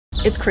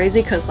It's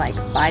crazy because like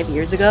 5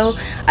 years ago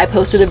I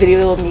posted a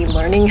video of me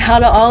learning how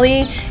to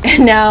ollie,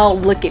 and now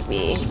look at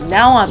me.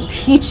 Now I'm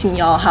teaching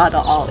y'all how to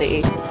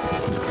ollie.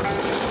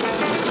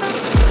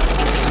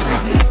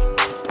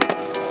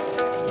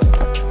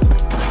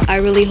 I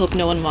really hope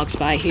no one walks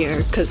by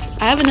here because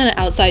I haven't done an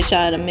outside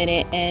shot in a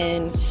minute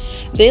and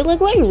they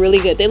look like really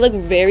good. They look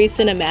very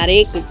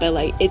cinematic, but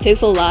like it takes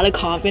a lot of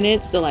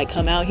confidence to like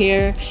come out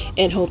here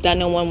and hope that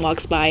no one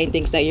walks by and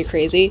thinks that you're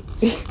crazy.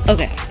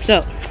 Okay,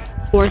 so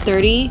it's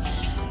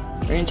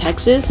 4:30. We're in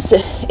Texas.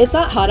 It's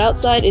not hot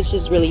outside, it's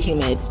just really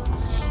humid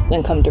and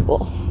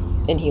uncomfortable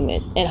and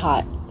humid and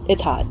hot.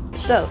 It's hot.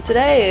 So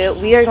today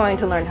we are going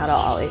to learn how to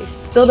ollie.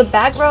 So the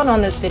background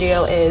on this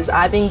video is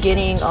I've been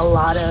getting a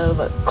lot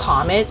of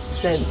comments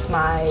since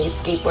my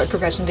skateboard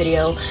progression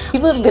video.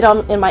 People have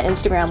been in my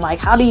Instagram like,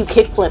 how do you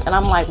kickflip? And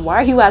I'm like, why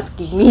are you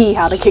asking me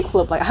how to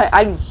kickflip? Like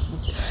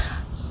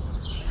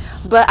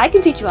but I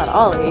can teach you how to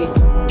ollie.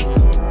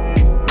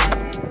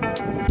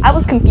 I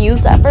was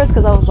confused at first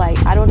because I was like,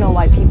 I don't know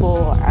why people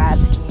are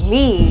asking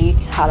me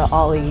how to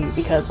ollie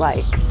because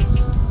like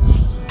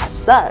I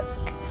suck.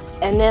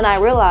 And then I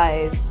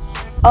realized,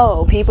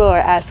 oh, people are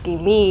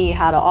asking me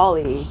how to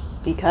ollie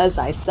because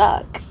I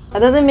suck. That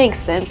doesn't make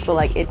sense, but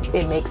like it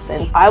makes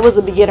sense. I was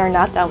a beginner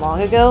not that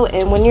long ago,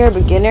 and when you're a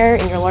beginner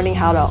and you're learning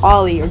how to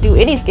ollie or do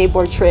any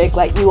skateboard trick,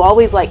 like you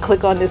always like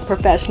click on this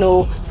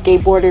professional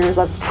skateboarders,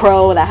 like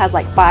pro that has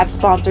like 5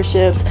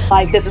 sponsorships.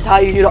 Like, this is how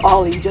you do the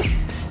ollie.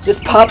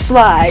 Just pop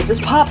slide,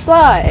 just pop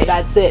slide.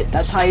 That's it.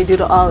 That's how you do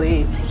the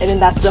ollie, and then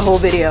that's the whole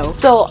video.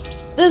 So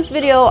this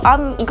video,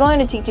 I'm going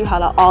to teach you how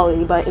to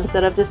ollie, but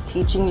instead of just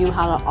teaching you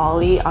how to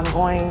ollie, I'm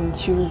going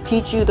to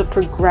teach you the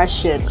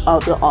progression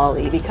of the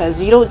ollie,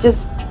 because you don't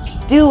just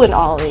do an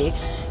ollie.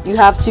 You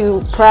have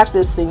to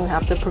practice and you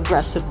have to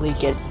progressively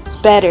get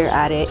better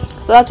at it.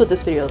 So that's what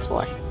this video is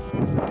for.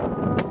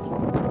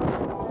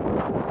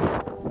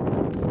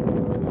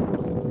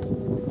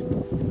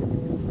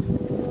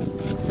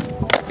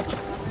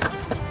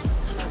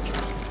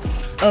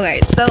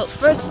 Okay, so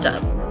first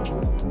up,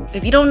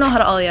 if you don't know how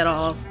to ollie at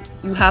all,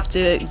 you have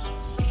to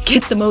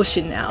get the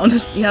motion down.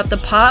 You have to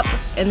pop,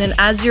 and then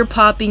as you're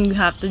popping you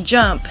have to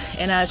jump,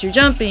 and as you're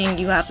jumping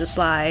you have to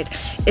slide.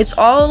 It's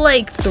all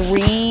like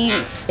 3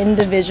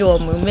 individual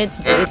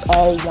movements, but it's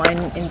all one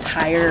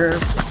entire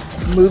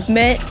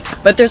movement.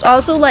 But there's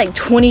also like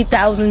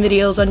 20,000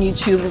 videos on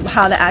YouTube of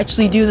how to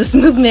actually do this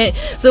movement.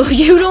 So if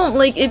you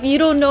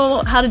don't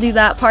know how to do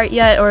that part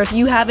yet, or if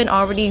you haven't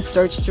already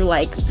searched through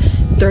like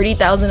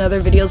 30,000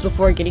 other videos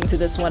before getting to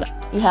this one,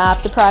 you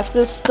have to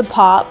practice the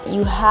pop,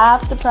 you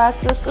have to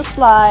practice the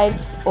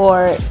slide,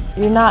 or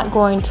you're not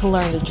going to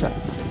learn the trick.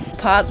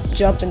 Pop,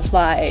 jump, and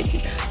slide.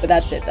 But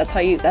that's it. That's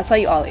how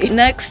you ollie.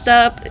 Next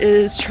up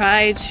is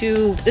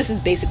this is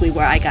basically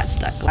where I got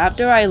stuck.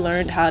 After I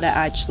learned how to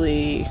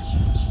actually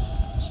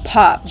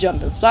pop,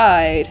 jump, and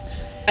slide,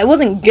 I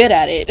wasn't good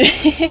at it.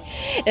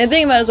 And the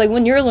thing about it is, like,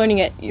 when you're learning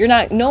it,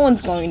 no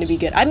one's going to be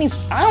good. I mean,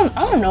 I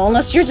don't know,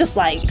 unless you're just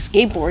like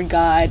skateboard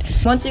god.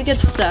 Once you get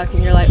stuck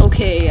and you're like,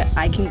 okay,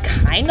 I can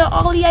kind of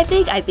ollie, I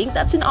think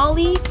that's an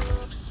ollie.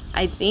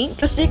 I think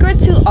the secret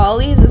to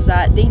ollies is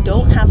that they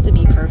don't have to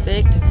be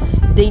perfect.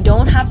 They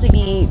don't have to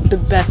be the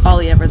best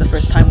ollie ever the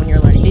first time when you're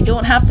learning. They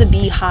don't have to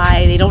be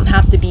high, they don't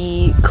have to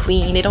be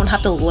clean, they don't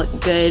have to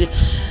look good.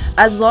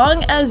 As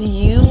long as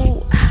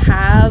you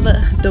have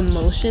the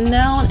motion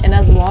down, and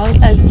as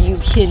long as you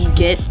can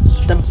get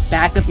the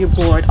back of your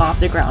board off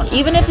the ground,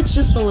 even if it's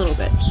just a little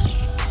bit,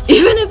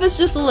 even if it's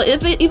just a little,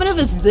 even if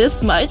it's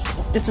this much,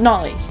 it's an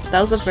ollie.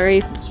 That was the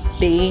very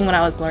thing when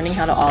I was learning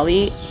how to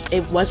ollie.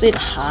 It wasn't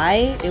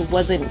high, it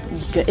wasn't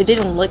good, it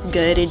didn't look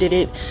good, I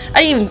didn't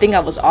even think I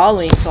was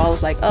ollieing, so I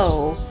was like,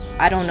 oh,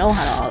 I don't know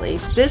how to ollie.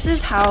 This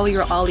is how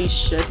your ollie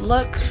should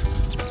look.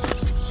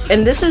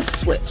 And this is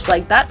switch,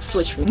 like that's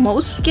switch.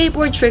 Most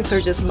skateboard tricks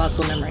are just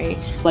muscle memory,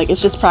 like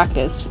it's just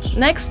practice.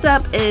 Next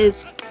step is,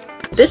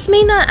 this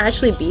may not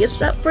actually be a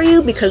step for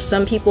you because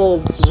some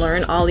people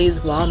learn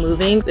ollies while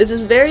moving. This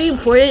is very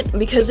important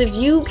because if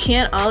you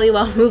can't ollie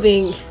while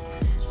moving,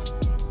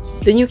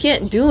 then you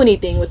can't do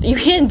anything with it. You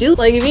can't do,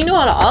 like, if you know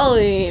how to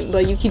ollie,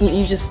 but you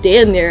just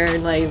stand there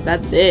and like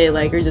that's it,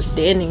 like you're just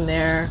standing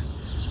there.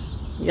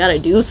 You gotta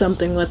do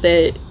something with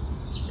it.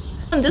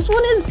 And this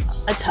one is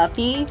a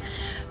toughie.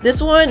 This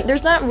one,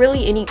 there's not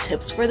really any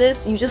tips for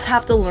this. You just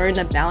have to learn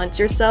to balance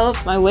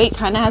yourself. My weight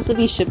kind of has to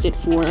be shifted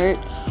forward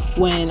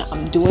when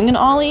I'm doing an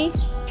ollie,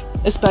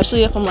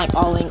 especially if I'm like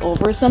ollieing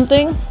over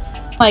something.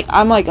 Like,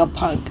 I'm like a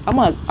punk.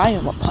 I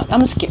am a punk.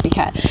 I'm a scaredy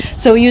cat.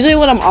 So usually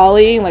when I'm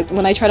ollieing, like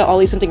when I try to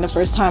ollie something the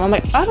first time, I'm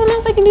like, I don't know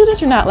if I can do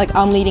this or not. Like,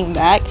 I'm leaning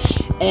back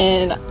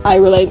and I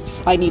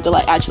realize I need to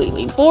like actually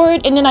lean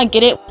forward, and then I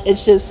get it.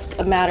 It's just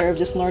a matter of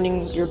just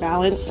learning your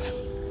balance,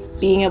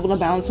 being able to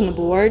balance on the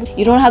board.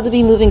 You don't have to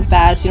be moving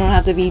fast, you don't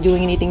have to be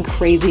doing anything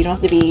crazy, you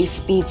don't have to be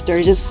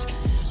speedster, just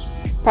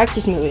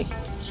practice moving.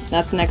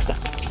 That's the next step.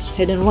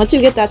 And then once you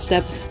get that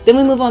step, then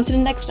we move on to the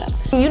next step.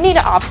 You need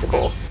an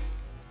obstacle.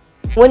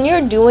 When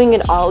you're doing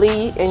an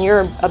ollie and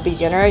you're a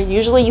beginner,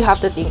 usually you have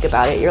to think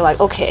about it. You're like,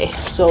 okay,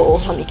 so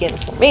let me get in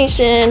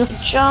formation,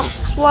 jump,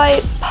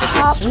 swipe,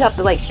 pop. You have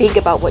to like think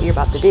about what you're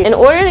about to do. In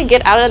order to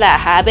get out of that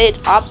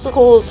habit,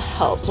 obstacles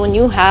help. When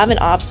you have an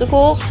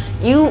obstacle,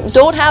 you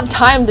don't have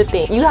time to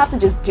think. You have to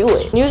just do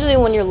it. Usually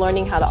when you're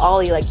learning how to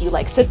ollie, like you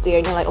like sit there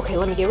and you're like, okay,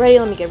 let me get ready,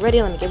 let me get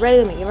ready, let me get ready,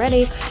 let me get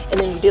ready, and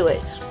then you do it.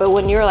 But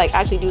when you're like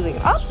actually doing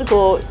an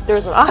obstacle,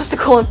 there's an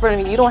obstacle in front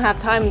of you. You don't have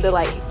time to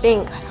like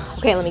think,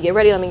 okay, let me get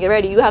ready, let me get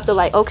ready. You have to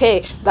like,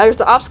 okay, there's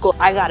the obstacle,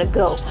 I gotta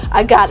go,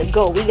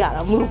 we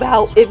gotta move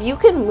out. If you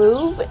can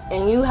move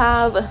and you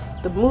have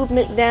the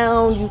movement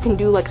down, you can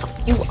do like a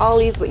few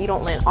ollies, but you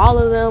don't land all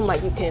of them.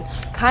 Like you can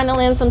kind of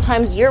land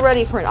sometimes. You're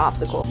ready for an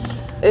obstacle.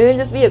 It can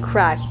just be a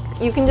crack.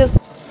 You can just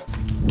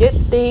get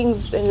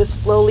things and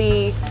just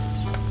slowly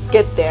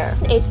get there.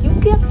 If you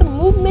get the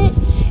movement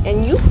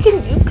and you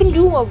can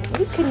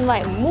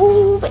like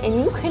move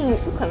and you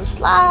can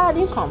slide,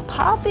 you can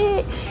pop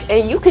it,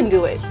 and you can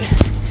do it.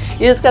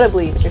 You just gotta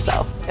believe in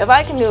yourself. If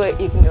I can do it,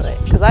 you can do it.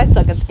 Because I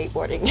suck at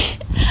skateboarding.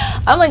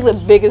 I'm like the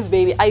biggest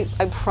baby. I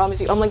promise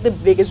you, I'm like the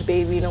biggest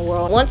baby in the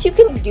world. Once you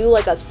can do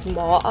like a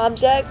small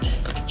object,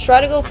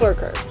 try to go for a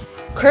curve.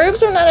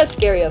 Curves are not as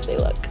scary as they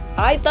look.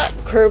 I thought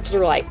curbs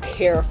were like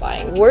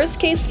terrifying. Worst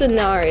case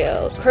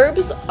scenario,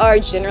 curbs are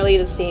generally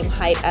the same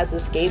height as a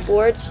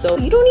skateboard, so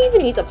you don't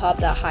even need to pop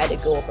that high to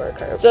go over a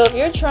curb. So if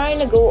you're trying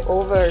to go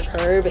over a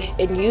curb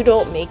and you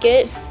don't make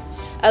it,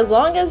 as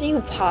long as you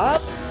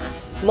pop,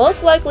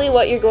 most likely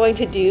what you're going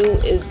to do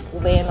is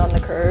land on the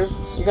curb.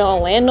 You're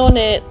gonna land on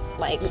it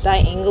like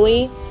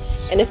diagonally,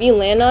 and if you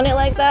land on it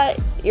like that,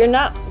 you're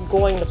not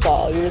going to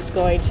fall. You're just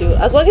going to,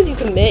 as long as you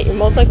commit, you're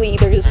most likely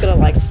either just gonna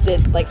like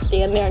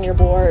stand there on your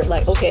board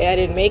like, okay, I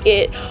didn't make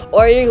it,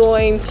 or you're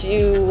going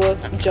to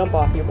jump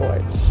off your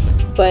board.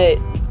 But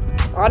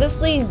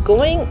honestly,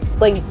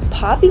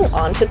 popping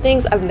onto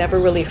things, I've never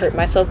really hurt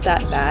myself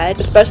that bad,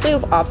 especially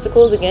with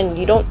obstacles. Again,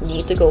 you don't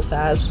need to go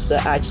fast to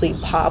actually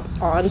pop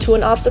onto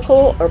an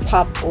obstacle or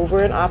pop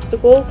over an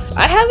obstacle.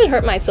 I haven't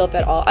hurt myself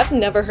at all. I've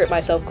never hurt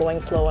myself going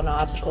slow on an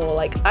obstacle.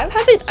 Like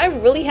I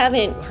really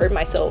haven't hurt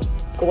myself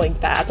going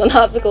fast on an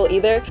obstacle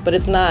either, but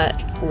it's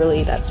not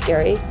really that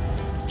scary.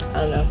 I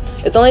don't know.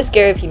 It's only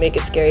scary if you make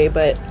it scary,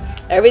 but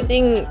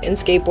everything in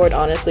skateboard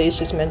honestly is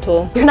just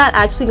mental. You're not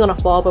actually gonna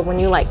fall, but when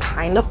you like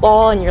kind of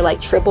fall and you're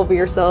like trip over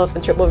yourself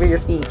and trip over your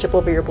feet, trip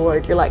over your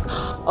board, you're like,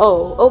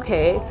 oh,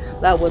 okay,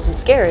 that wasn't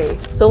scary.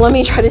 So let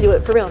me try to do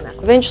it for real now.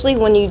 Eventually,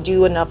 when you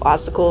do enough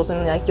obstacles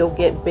and like you'll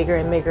get bigger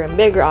and bigger and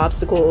bigger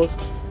obstacles,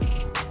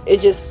 it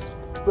just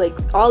like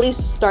all these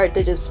start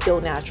to just feel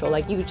natural.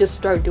 Like you just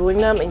start doing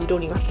them and you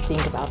don't even have to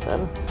think about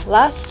them.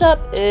 Last step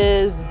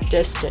is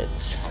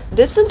distance.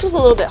 Distance was a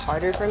little bit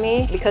harder for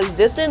me because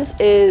distance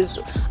is,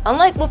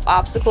 unlike with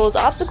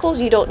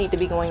obstacles you don't need to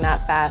be going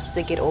that fast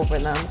to get over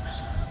them.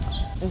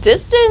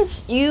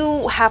 Distance,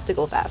 you have to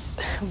go fast,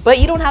 but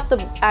you don't have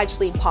to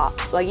actually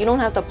pop. Like you don't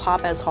have to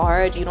pop as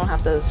hard. You don't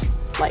have to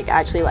like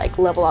actually like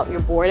level out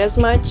your board as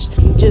much.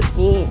 You just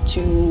need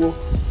to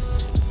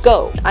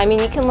go. I mean,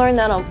 you can learn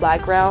that on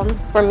flat ground.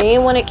 For me,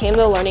 when it came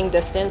to learning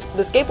distance,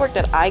 the skateboard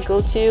that I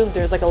go to,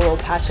 there's like a little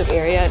patch of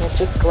area and it's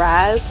just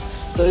grass.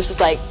 So it's just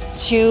like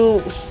two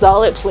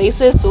solid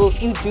places. So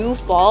if you do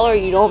fall or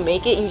you don't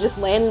make it, you just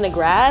land in the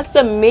grass. It's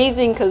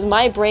amazing because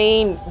my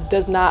brain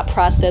does not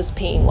process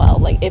pain well.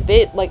 Like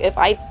if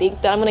I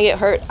think that I'm gonna get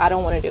hurt, I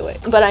don't want to do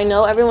it. But I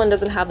know everyone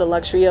doesn't have the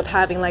luxury of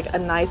having like a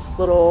nice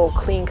little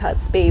clean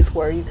cut space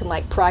where you can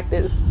like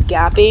practice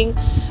gapping.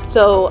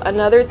 So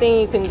another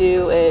thing you can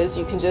do is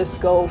you can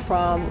just go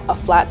from a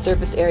flat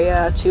surface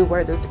area to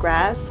where there's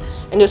grass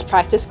and just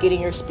practice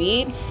getting your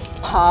speed.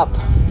 Hop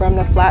from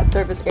the flat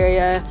surface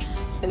area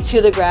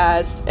into the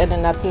grass, and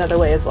then that's another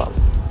way as well.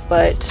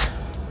 But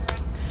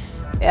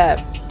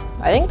yeah,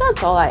 I think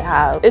that's all I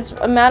have. It's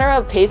a matter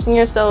of pacing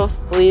yourself,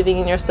 believing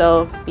in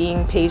yourself,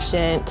 being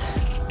patient,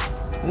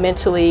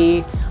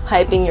 mentally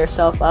hyping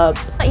yourself up.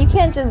 You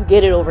can't just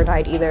get it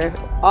overnight either.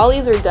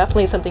 Ollies are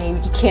definitely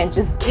something you can't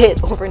just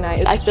get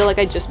overnight. I feel like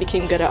I just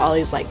became good at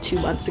ollies like 2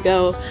 months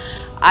ago.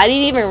 I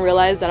didn't even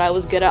realize that I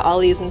was good at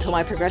ollies until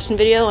my progression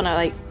video, and I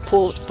like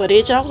pulled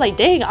footage and I was like,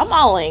 dang, I'm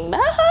ollieing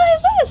that high.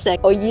 Wait a sec.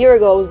 A year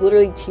ago I was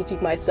literally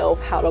teaching myself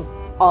how to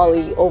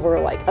ollie over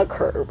like a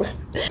curb.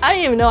 I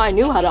didn't even know I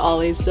knew how to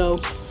ollie. So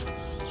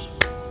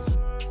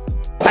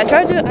I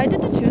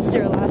did the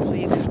 2-stair last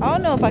week. I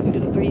don't know if I can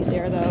do the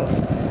 3-stair though.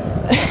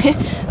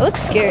 It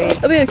looks scary.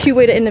 That'll be a cute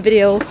way to end the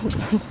video.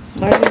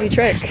 Learn a new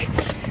trick.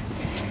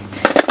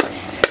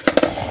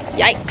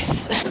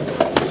 Yikes.